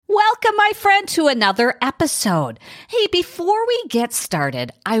Welcome, my friend, to another episode. Hey, before we get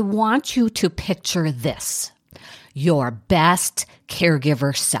started, I want you to picture this: your best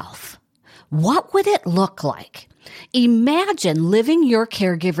caregiver self. What would it look like? Imagine living your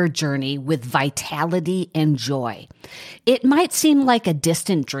caregiver journey with vitality and joy. It might seem like a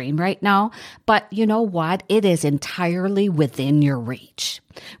distant dream right now, but you know what? It is entirely within your reach.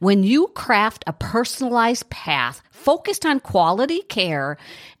 When you craft a personalized path focused on quality care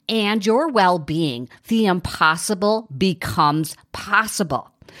and your well-being, the impossible becomes possible.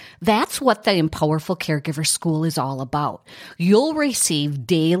 That's what the Empowerful Caregiver School is all about. You'll receive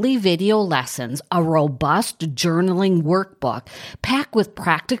daily video lessons, a robust journaling workbook packed with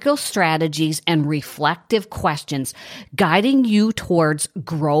practical strategies and reflective questions, guiding you towards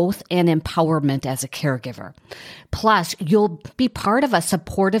growth and empowerment as a caregiver. Plus, you'll be part of a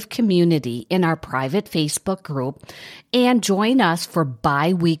supportive community in our private Facebook group and join us for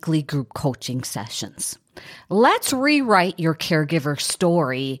bi-weekly group coaching sessions. Let's rewrite your caregiver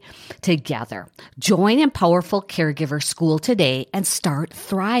story together. Join Empowerful Caregiver School today and start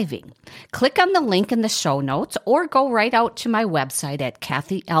thriving. Click on the link in the show notes or go right out to my website at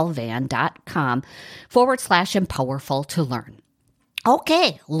kathylvan.com/empowerful to learn.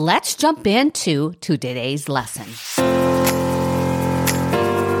 Okay, let's jump into today's lesson.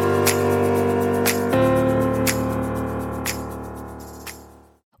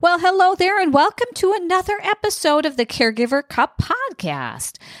 Well, hello there and welcome to another episode of the Caregiver Cup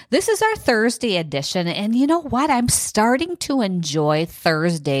podcast. This is our Thursday edition, and you know what? I'm starting to enjoy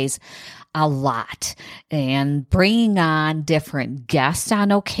Thursdays a lot and bringing on different guests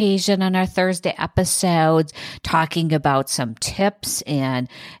on occasion on our Thursday episodes, talking about some tips and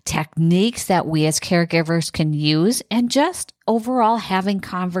techniques that we as caregivers can use, and just overall having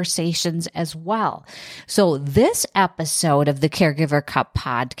conversations as well. So this episode of the Caregiver Cup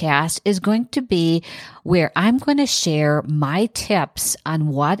podcast is going to be where I'm going to share my tips on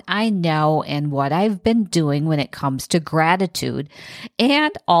what I know and what I've been doing when it comes to gratitude,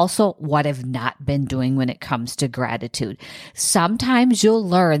 and also what I've not been doing when it comes to gratitude. Sometimes you'll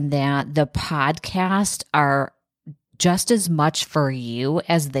learn that the podcasts are just as much for you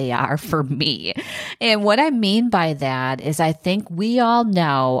as they are for me. And what I mean by that is I think we all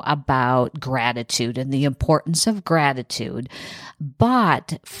know about gratitude and the importance of gratitude.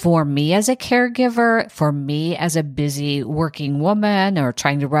 But for me as a caregiver, for me as a busy working woman or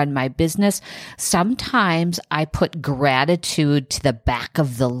trying to run my business, sometimes I put gratitude to the back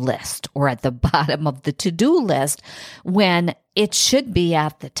of the list or at the bottom of the to-do list when it should be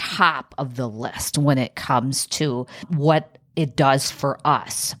at the top of the list when it comes to what it does for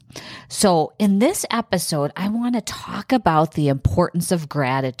us. So in this episode, I want to talk about the importance of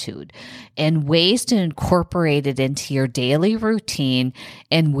gratitude and ways to incorporate it into your daily routine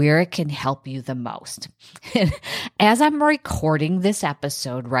and where it can help you the most. As I'm recording this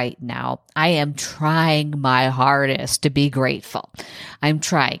episode right now, I am trying my hardest to be grateful. I'm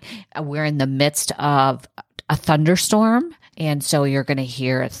trying. We're in the midst of a thunderstorm. And so you're going to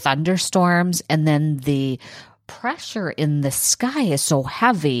hear thunderstorms, and then the pressure in the sky is so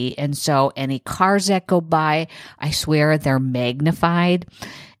heavy. And so any cars that go by, I swear they're magnified.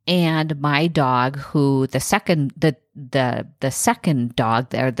 And my dog, who the second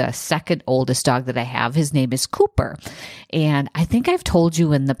oldest dog that I have, his name is Cooper. And I think I've told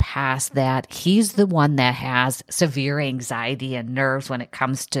you in the past that he's the one that has severe anxiety and nerves when it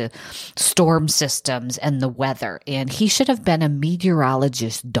comes to storm systems and the weather. And he should have been a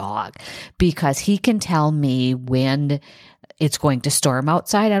meteorologist dog because he can tell me when it's going to storm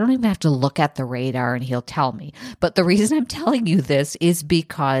outside. I don't even have to look at the radar and he'll tell me. But the reason I'm telling you this is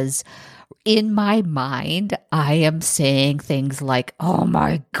because in my mind, I am saying things like, "Oh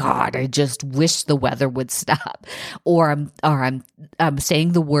my God, I just wish the weather would stop," or I'm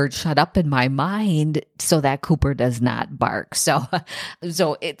saying the word "shut up" in my mind so that Cooper does not bark. So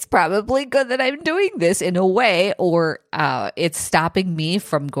it's probably good that I'm doing this in a way, or it's stopping me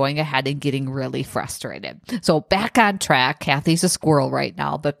from going ahead and getting really frustrated. So back on track. Kathy's a squirrel right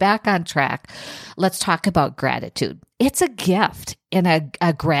now, but back on track. Let's talk about gratitude. It's a gift and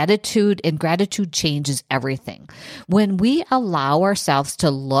a gratitude, and gratitude changes everything. When we allow ourselves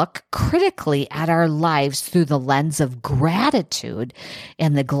to look critically at our lives through the lens of gratitude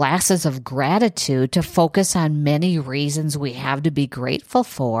and the glasses of gratitude to focus on many reasons we have to be grateful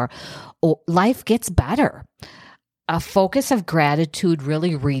for, life gets better. A focus of gratitude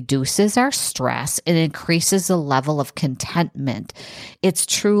really reduces our stress and increases the level of contentment. It's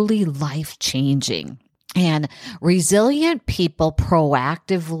truly life-changing. And resilient people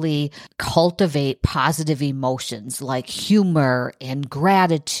proactively cultivate positive emotions like humor and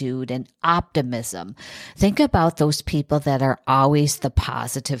gratitude and optimism. Think about those people that are always the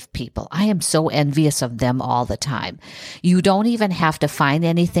positive people. I am so envious of them all the time. You don't even have to find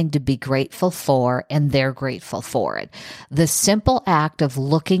anything to be grateful for, and they're grateful for it. The simple act of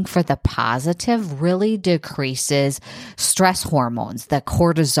looking for the positive really decreases stress hormones, the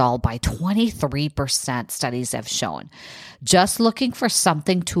cortisol, by 23%. Studies have shown. Just looking for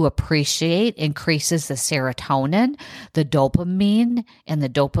something to appreciate increases the serotonin, the dopamine, and the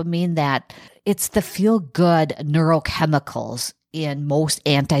dopamine that it's the feel-good neurochemicals in most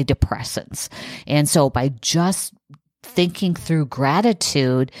antidepressants. And so by just thinking through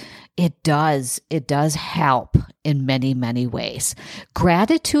gratitude, it does help in many, many ways.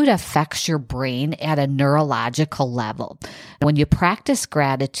 Gratitude affects your brain at a neurological level. When you practice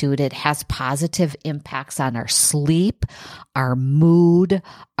gratitude, it has positive impacts on our sleep, our mood,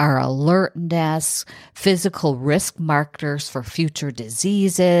 our alertness, physical risk markers for future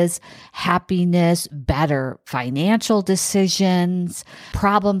diseases, happiness, better financial decisions,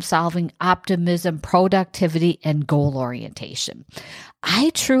 problem solving, optimism, productivity, and goal orientation.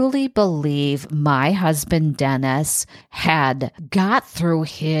 I truly believe my husband, Dennis, had got through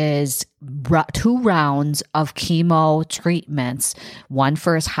his 2 rounds of chemo treatments, one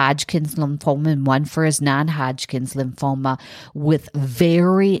for his Hodgkin's lymphoma and one for his non-Hodgkin's lymphoma, with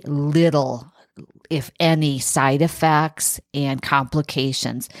very little, if any, side effects and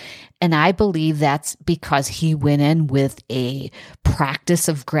complications. And I believe that's because he went in with a practice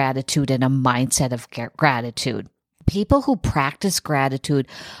of gratitude and a mindset of gratitude. People who practice gratitude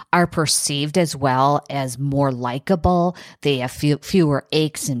are perceived as well as more likable. They have fewer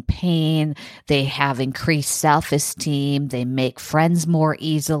aches and pain. They have increased self-esteem. They make friends more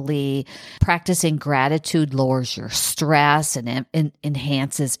easily. Practicing gratitude lowers your stress and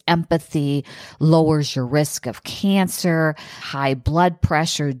enhances empathy, lowers your risk of cancer, high blood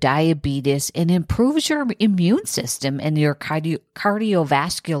pressure, diabetes, and improves your immune system and your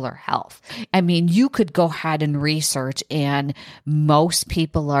cardiovascular health. I mean, you could go ahead and research, and most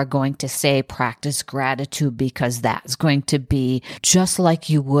people are going to say practice gratitude because that's going to be just like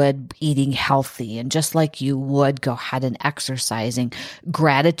you would eating healthy and just like you would go ahead and exercising.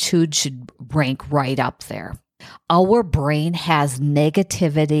 Gratitude should rank right up there. Our brain has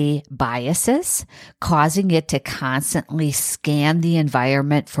negativity biases, causing it to constantly scan the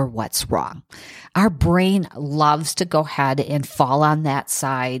environment for what's wrong. Our brain loves to go ahead and fall on that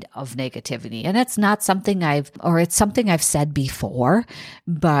side of negativity. And it's not something it's something I've said before,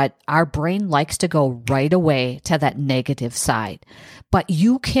 but our brain likes to go right away to that negative side. But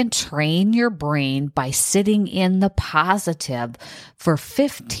you can train your brain by sitting in the positive for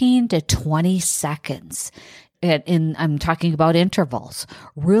 15 to 20 seconds. I'm talking about intervals.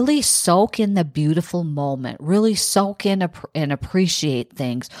 Really soak in the beautiful moment. Really soak in and appreciate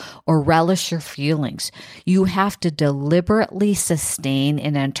things or relish your feelings. You have to deliberately sustain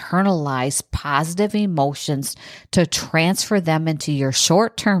and internalize positive emotions to transfer them into your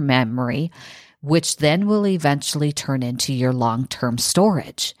short-term memory, which then will eventually turn into your long-term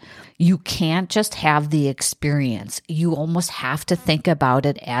storage. You can't just have the experience. You almost have to think about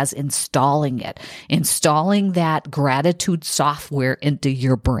it as installing that gratitude software into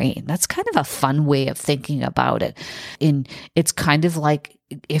your brain. That's kind of a fun way of thinking about it. It's kind of like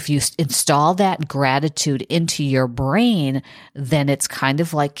if you install that gratitude into your brain, then it's kind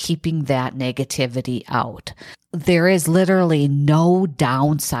of like keeping that negativity out. There is literally no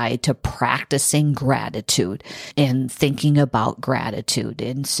downside to practicing gratitude and thinking about gratitude.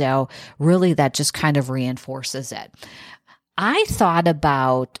 And so really that just kind of reinforces it. I thought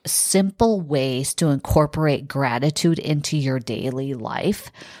about simple ways to incorporate gratitude into your daily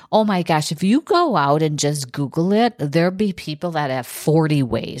life. Oh my gosh, if you go out and just Google it, there'll be people that have 40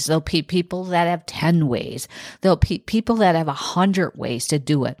 ways. There'll be people that have 10 ways. There'll be people that have 100 ways to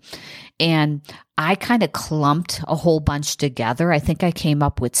do it. And I kind of clumped a whole bunch together. I think I came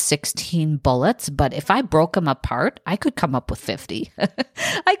up with 16 bullets, but if I broke them apart, I could come up with 50.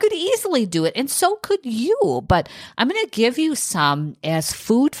 I could easily do it, and so could you. But I'm going to give you some as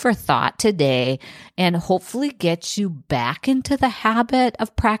food for thought today and hopefully get you back into the habit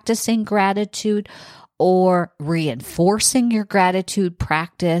of practicing gratitude or reinforcing your gratitude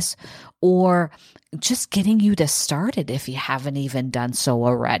practice, or just getting you to start it if you haven't even done so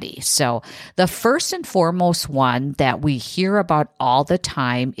already. So the first and foremost one that we hear about all the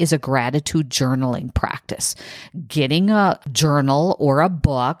time is a gratitude journaling practice. Getting a journal or a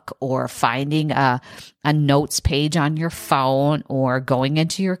book or finding a notes page on your phone or going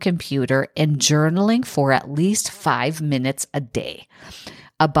into your computer and journaling for at least 5 minutes a day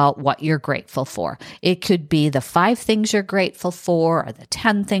about what you're grateful for. It could be the 5 things you're grateful for or the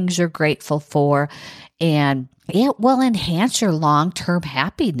 10 things you're grateful for, and it will enhance your long-term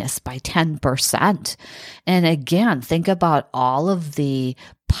happiness by 10%. And again, think about all of the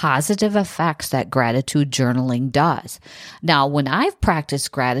positive effects that gratitude journaling does. Now, when I've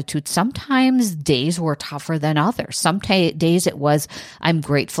practiced gratitude, sometimes days were tougher than others. Some days it was, I'm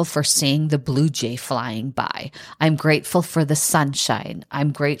grateful for seeing the blue jay flying by. I'm grateful for the sunshine.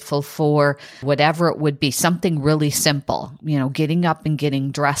 I'm grateful for whatever it would be, something really simple, getting up and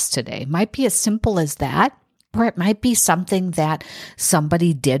getting dressed today. Might be as simple as that. Or it might be something that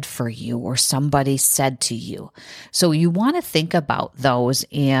somebody did for you or somebody said to you. So you want to think about those,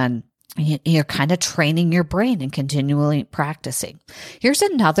 and you're kind of training your brain and continually practicing. Here's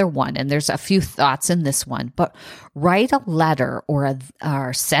another one, and there's a few thoughts in this one, but write a letter or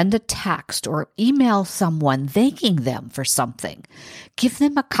send a text or email someone thanking them for something. Give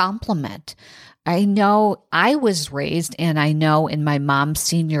them a compliment. I know I was raised, and I know in my mom's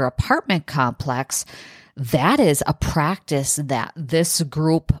senior apartment complex, that is a practice that this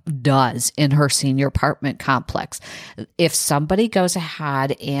group does in her senior apartment complex. If somebody goes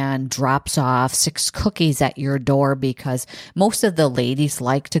ahead and drops off 6 cookies at your door, because most of the ladies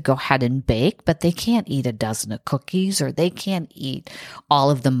like to go ahead and bake, but they can't eat a dozen of cookies or they can't eat all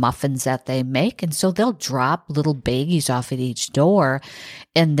of the muffins that they make. And so they'll drop little baggies off at each door.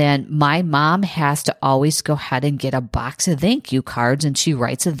 And then my mom has to always go ahead and get a box of thank you cards, and she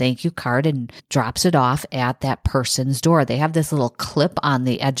writes a thank you card and drops it off at that person's door. They have this little clip on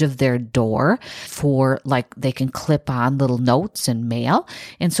the edge of their door for they can clip on little notes and mail.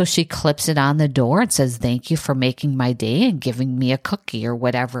 And so she clips it on the door and says, thank you for making my day and giving me a cookie or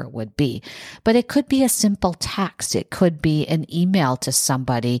whatever it would be. But it could be a simple text. It could be an email to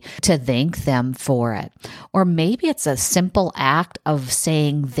somebody to thank them for it. Or maybe it's a simple act of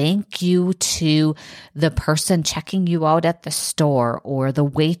saying thank you to the person checking you out at the store or the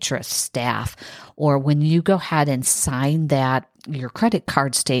waitress staff. Or when you go ahead and sign your credit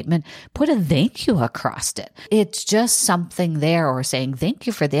card statement, put a thank you across it. It's just something there, or saying thank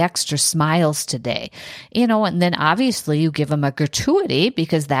you for the extra smiles today. And then obviously you give them a gratuity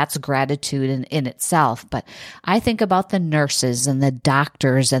because that's gratitude in itself. But I think about the nurses and the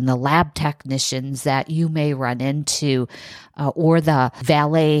doctors and the lab technicians that you may run into, or the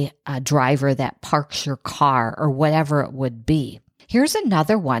valet driver that parks your car or whatever it would be. Here's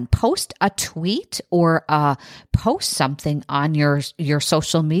another one. Post a tweet or post something on your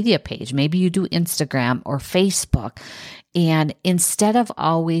social media page. Maybe you do Instagram or Facebook. And instead of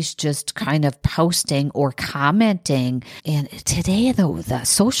always just kind of posting or commenting, and today though, the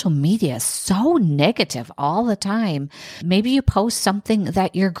social media is so negative all the time. Maybe you post something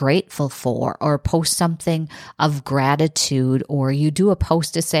that you're grateful for, or post something of gratitude, or you do a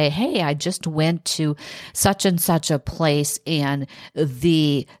post to say, hey, I just went to such and such a place and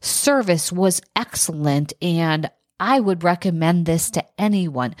the service was excellent and I would recommend this to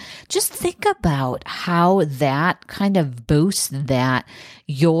anyone. Just think about how that kind of boosts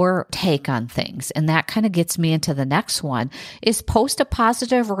your take on things. And that kind of gets me into the next one, is post a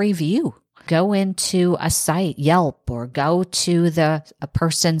positive review. Go into a site, Yelp, or go to a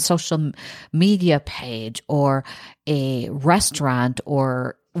person's social media page or a restaurant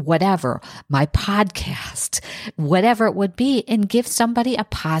or whatever, my podcast, whatever it would be, and give somebody a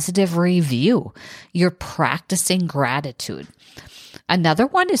positive review. You're practicing gratitude. Another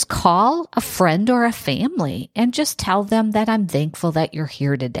one is call a friend or a family and just tell them that I'm thankful that you're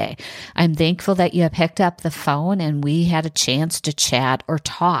here today. I'm thankful that you picked up the phone and we had a chance to chat or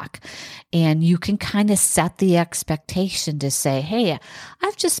talk. And you can kind of set the expectation to say, hey,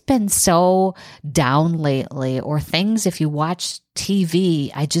 I've just been so down lately, or things, if you watch TV,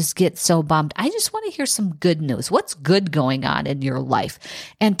 I just get so bummed. I just want to hear some good news. What's good going on in your life?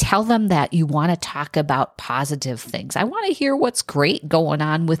 And tell them that you want to talk about positive things. I want to hear what's great going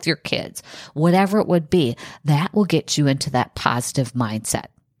on with your kids, whatever it would be. That will get you into that positive mindset.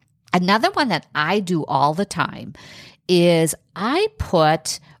 Another one that I do all the time is I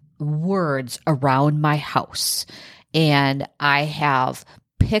put words around my house, and I have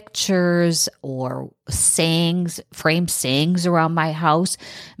pictures or sayings, framed sayings around my house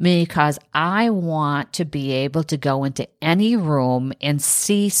because I want to be able to go into any room and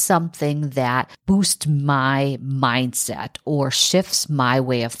see something that boosts my mindset or shifts my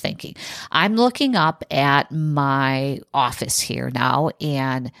way of thinking. I'm looking up at my office here now,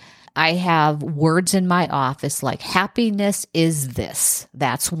 and I have words in my office like happiness is this.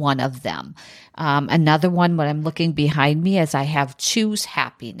 That's one of them. Another one, when I'm looking behind me, is I have choose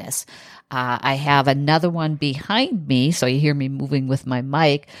happiness. I have another one behind me, so you hear me moving with my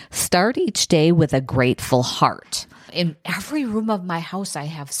mic, start each day with a grateful heart. In every room of my house, I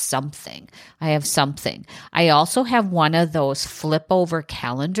have something. I also have one of those flip over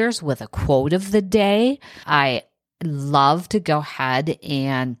calendars with a quote of the day. I love to go ahead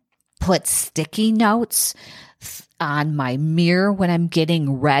and put sticky notes on my mirror when I'm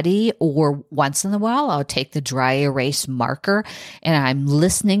getting ready, or once in a while I'll take the dry erase marker and I'm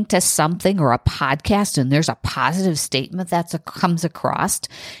listening to something or a podcast and there's a positive statement that comes across.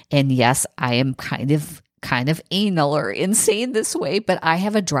 And yes, I am kind of anal or insane this way, but I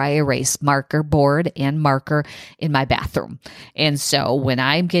have a dry erase marker board and marker in my bathroom. And so when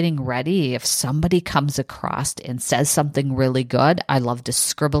I'm getting ready, if somebody comes across and says something really good, I love to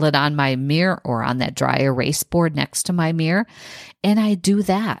scribble it on my mirror or on that dry erase board next to my mirror. And I do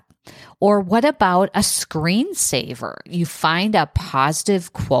that. Or what about a screensaver? You find a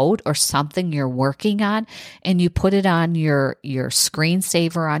positive quote or something you're working on and you put it on your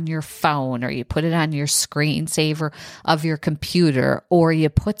screensaver on your phone, or you put it on your screensaver of your computer, or you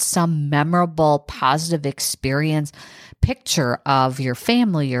put some memorable positive experience picture of your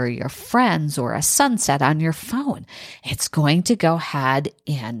family or your friends or a sunset on your phone. It's going to go ahead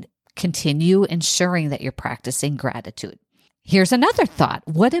and continue ensuring that you're practicing gratitude. Here's another thought.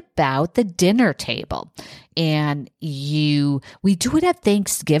 What about the dinner table? And we do it at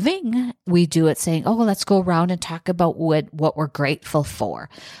Thanksgiving. We do it saying, oh, let's go around and talk about what we're grateful for.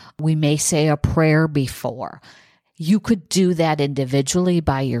 We may say a prayer before. You could do that individually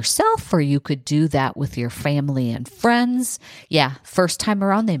by yourself, or you could do that with your family and friends. Yeah, first time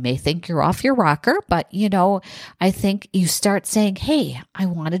around, they may think you're off your rocker, but I think you start saying, hey, I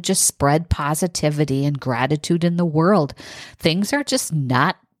want to just spread positivity and gratitude in the world. Things are just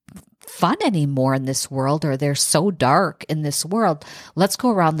not fun anymore in this world, or they're so dark in this world. Let's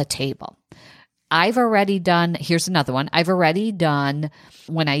go around the table. Here's another one. I've already done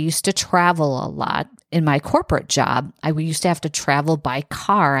when I used to travel a lot in my corporate job. I used to have to travel by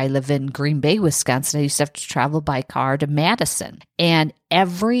car. I live in Green Bay, Wisconsin. I used to have to travel by car to Madison. And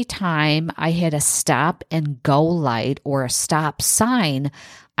every time I hit a stop and go light or a stop sign,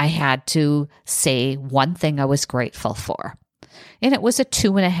 I had to say one thing I was grateful for. And it was a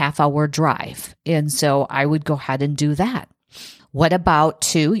 2.5-hour drive. And so I would go ahead and do that. What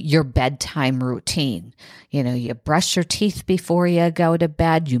about your bedtime routine? You brush your teeth before you go to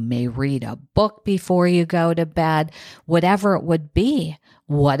bed. You may read a book before you go to bed, whatever it would be.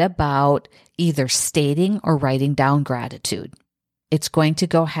 What about either stating or writing down gratitude? It's going to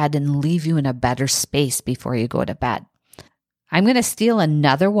go ahead and leave you in a better space before you go to bed. I'm going to steal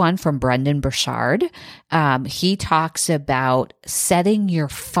another one from Brendon Burchard. He talks about setting your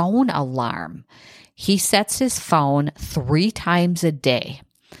phone alarm. He sets his phone 3 times a day,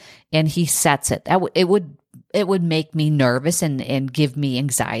 and he sets it. It would make me nervous and give me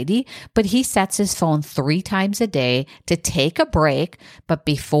anxiety, but he sets his phone 3 times a day to take a break. But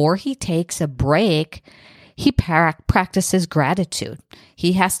before he takes a break, he practices gratitude.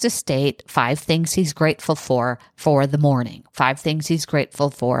 He has to state 5 things he's grateful for the morning, 5 things he's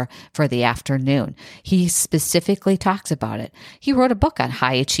grateful for the afternoon. He specifically talks about it. He wrote a book on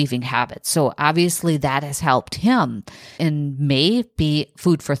high achieving habits. So obviously that has helped him and may be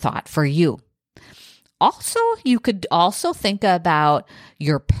food for thought for you. Also, you could also think about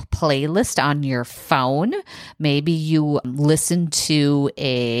your playlist on your phone. Maybe you listen to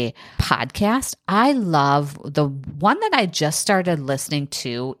a podcast. I love the one that I just started listening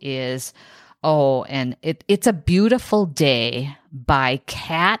to is, it's a Beautiful Day by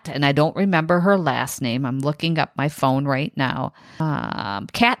Kat, and I don't remember her last name. I'm looking up my phone right now.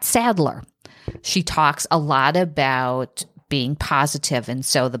 Kat Sadler. She talks a lot about being positive. And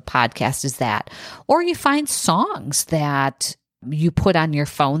so the podcast is that. Or you find songs that you put on your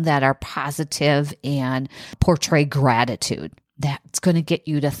phone that are positive and portray gratitude. That's going to get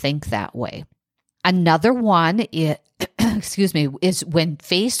you to think that way. Another one is, is when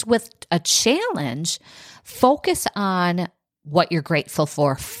faced with a challenge, focus on what you're grateful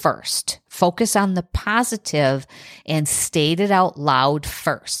for first. Focus on the positive and state it out loud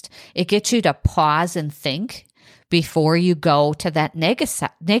first. It gets you to pause and think, before you go to that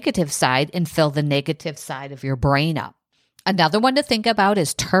negative side and fill the negative side of your brain up. Another one to think about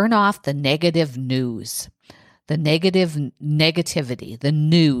is turn off the negative news. The negativity, the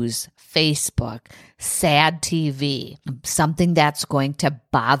news, Facebook, sad TV, something that's going to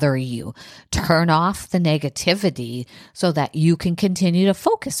bother you. Turn off the negativity so that you can continue to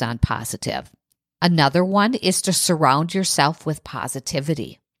focus on positive. Another one is to surround yourself with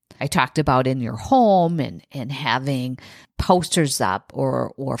positivity. I talked about in your home and having posters up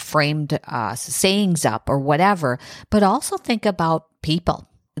or framed sayings up or whatever, but also think about people.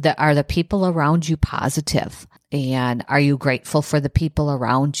 Are the people around you positive? And are you grateful for the people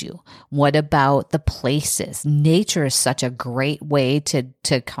around you? What about the places? Nature is such a great way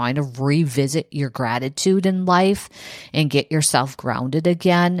to kind of revisit your gratitude in life and get yourself grounded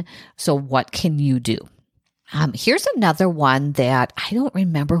again. So what can you do? Here's another one that I don't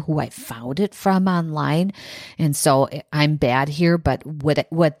remember who I found it from online. And so I'm bad here, but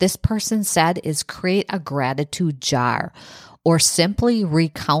what this person said is create a gratitude jar, or simply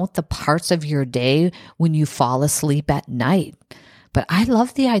recount the parts of your day when you fall asleep at night. But I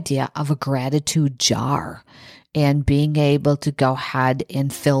love the idea of a gratitude jar and being able to go ahead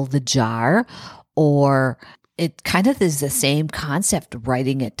and fill the jar, or it kind of is the same concept of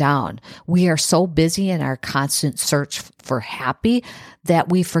writing it down. We are so busy in our constant search for happy that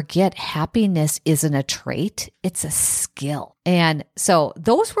we forget happiness isn't a trait, it's a skill. And so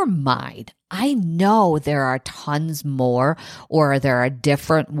those were mine. I know there are tons more, or there are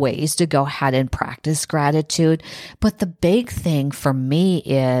different ways to go ahead and practice gratitude. But the big thing for me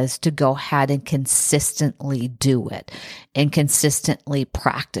is to go ahead and consistently do it and consistently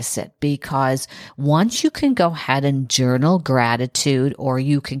practice it. Because once you can go ahead and journal gratitude, or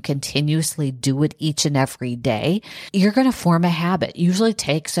you can continuously do it each and every day, you're going to form a habit. It usually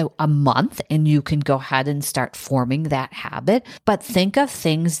takes a month, and you can go ahead and start forming that habit. But think of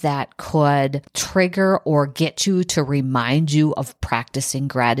things that could trigger or get you to remind you of practicing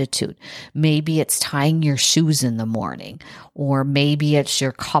gratitude. Maybe it's tying your shoes in the morning, or maybe it's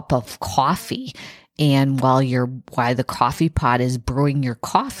your cup of coffee. And while the coffee pot is brewing your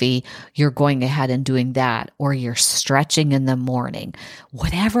coffee, you're going ahead and doing that, or you're stretching in the morning,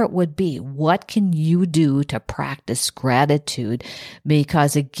 whatever it would be. What can you do to practice gratitude?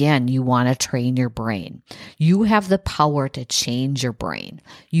 Because again, you want to train your brain. You have the power to change your brain.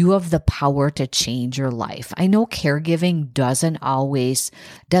 You have the power to change your life. I know caregiving doesn't always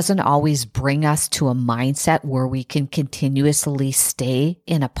bring us to a mindset where we can continuously stay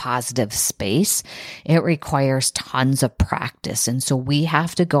in a positive space. It requires tons of practice. And so we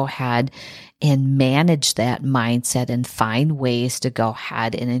have to go ahead and manage that mindset and find ways to go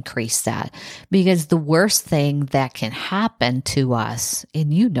ahead and increase that. Because the worst thing that can happen to us,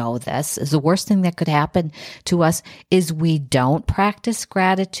 and you know this, is the worst thing that could happen to us is we don't practice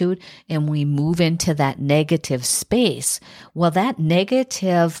gratitude and we move into that negative space. Well, that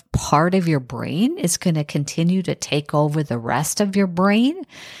negative part of your brain is going to continue to take over the rest of your brain.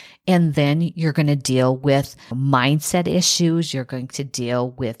 And then you're going to deal with mindset issues. You're going to deal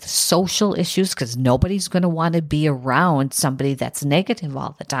with social issues, because nobody's going to want to be around somebody that's negative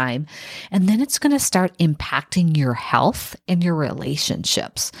all the time. And then it's going to start impacting your health and your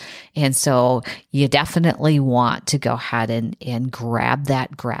relationships. And so you definitely want to go ahead and grab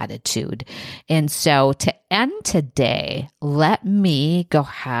that gratitude. And so to end today, let me go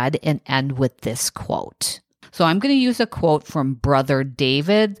ahead and end with this quote. So I'm going to use a quote from Brother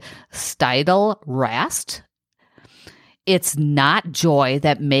David Steidl-Rast. It's not joy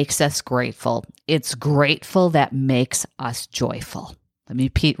that makes us grateful. It's grateful that makes us joyful. Let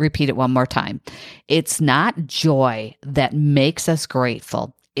me repeat it one more time. It's not joy that makes us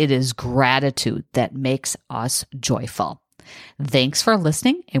grateful. It is gratitude that makes us joyful. Thanks for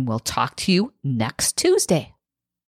listening, and we'll talk to you next Tuesday.